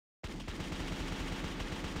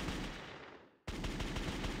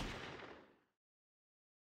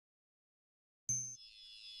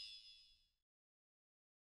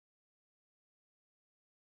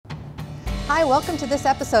Hi, welcome to this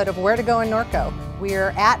episode of Where to Go in Norco. We're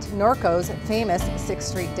at Norco's famous 6th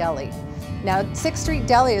Street Deli. Now, 6th Street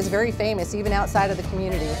Deli is very famous even outside of the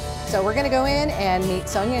community. So we're going to go in and meet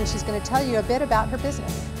Sonia, and she's going to tell you a bit about her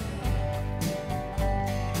business.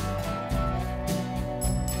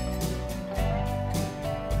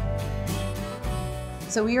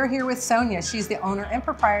 So we are here with Sonia. She's the owner and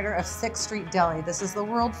proprietor of 6th Street Deli. This is the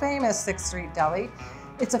world famous 6th Street Deli.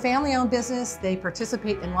 It's a family-owned business. They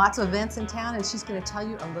participate in lots of events in town, and she's going to tell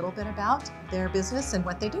you a little bit about their business and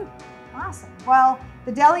what they do. Awesome. Well,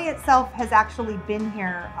 the deli itself has actually been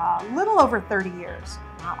here a little over 30 years.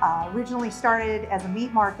 Originally started as a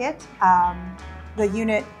meat market. The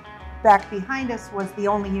unit back behind us was the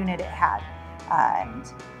only unit it had. And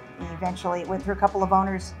eventually it went through a couple of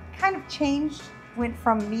owners, kind of changed, went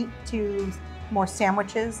from meat to more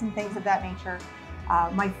sandwiches and things of that nature.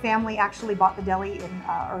 My family actually bought the deli in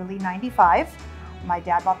early '95. My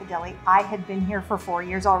dad bought the deli. I had been here for 4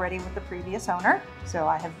 years already with the previous owner, so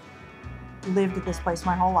I have lived at this place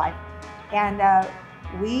my whole life. And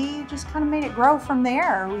we just kind of made it grow from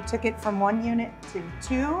there. We took it from 1 unit to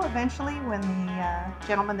 2 eventually when the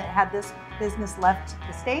gentleman that had this business left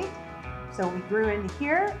the state. So we grew into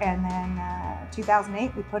here, and then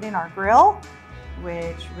 2008 we put in our grill,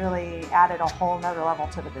 which really added a whole nother level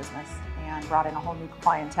to the business and brought in a whole new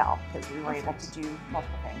clientele because we were able to do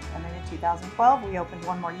multiple things. And then in 2012, we opened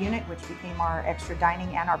 1 more unit, which became our extra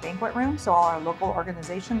dining and our banquet room. So all our local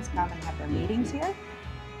organizations come and have their meetings here.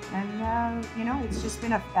 And you know, it's just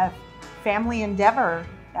been a family endeavor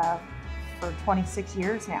for 26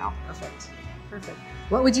 years now. Perfect, perfect.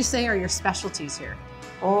 What would you say are your specialties here?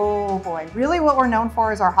 Oh boy, really what we're known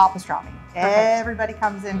for is our hot pastrami. Perfect. Everybody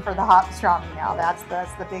comes in for the hot pastrami now. That's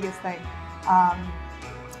the biggest thing.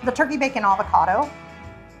 The turkey bacon avocado,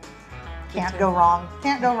 can't go wrong.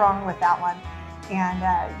 Can't go wrong with that one. And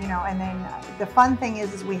you know, and then the fun thing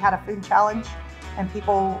is we had a food challenge, and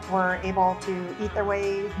people were able to eat their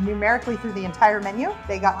way numerically through the entire menu.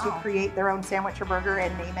 They got to create their own sandwich or burger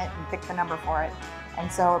and name it and pick the number for it.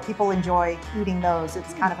 And so people enjoy eating those.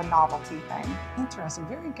 It's kind of a novelty thing. Interesting,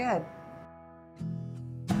 very good.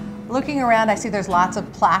 Looking around, I see there's lots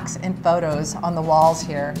of plaques and photos on the walls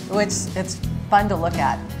here, which it's fun to look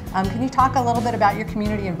at. Can you talk a little bit about your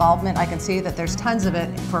community involvement? I can see that there's tons of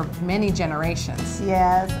it for many generations.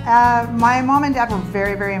 Yes, my mom and dad were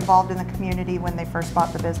very, very involved in the community when they first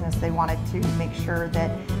bought the business. They wanted to make sure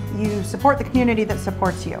that you support the community that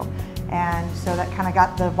supports you. And so that kind of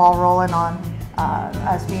got the ball rolling on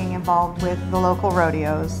us being involved with the local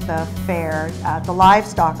rodeos, the fair, the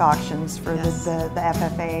livestock auctions for the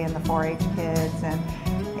FFA and the 4-H kids,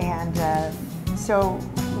 and so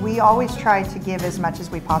we always try to give as much as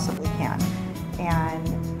we possibly can, and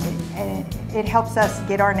it helps us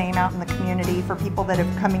get our name out in the community for people that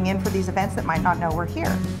are coming in for these events that might not know we're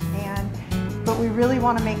here. But we really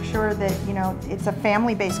want to make sure that, you know, it's a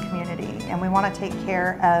family-based community, and we want to take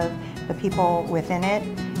care of the people within it.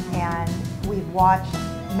 And we've watched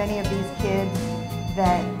many of these kids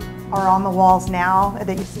that are on the walls now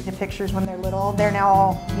that you see the pictures when they're little. They're now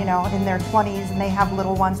all, you know, in their 20s, and they have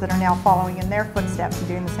little ones that are now following in their footsteps and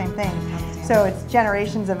doing the same thing. So it's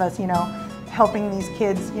generations of us, you know, helping these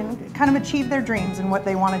kids, you know, kind of achieve their dreams and what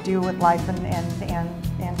they want to do with life, and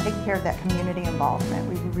take care of that community involvement.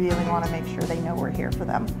 We really want to make sure they know we're here for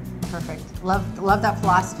them. Perfect. Love that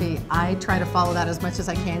philosophy. I try to follow that as much as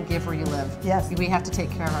I can. Give where you live. Yes. We have to take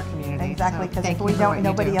care of our community. Exactly, because so if we don't,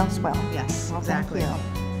 nobody else will. Yes, well, exactly. Thank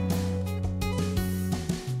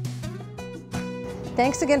you.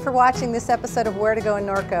 Thanks again for watching this episode of Where to Go in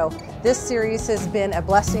Norco. This series has been a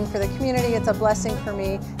blessing for the community. It's a blessing for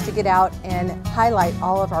me to get out and highlight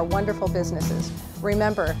all of our wonderful businesses.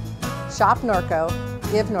 Remember, shop Norco,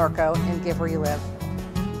 give Norco, and give where you live.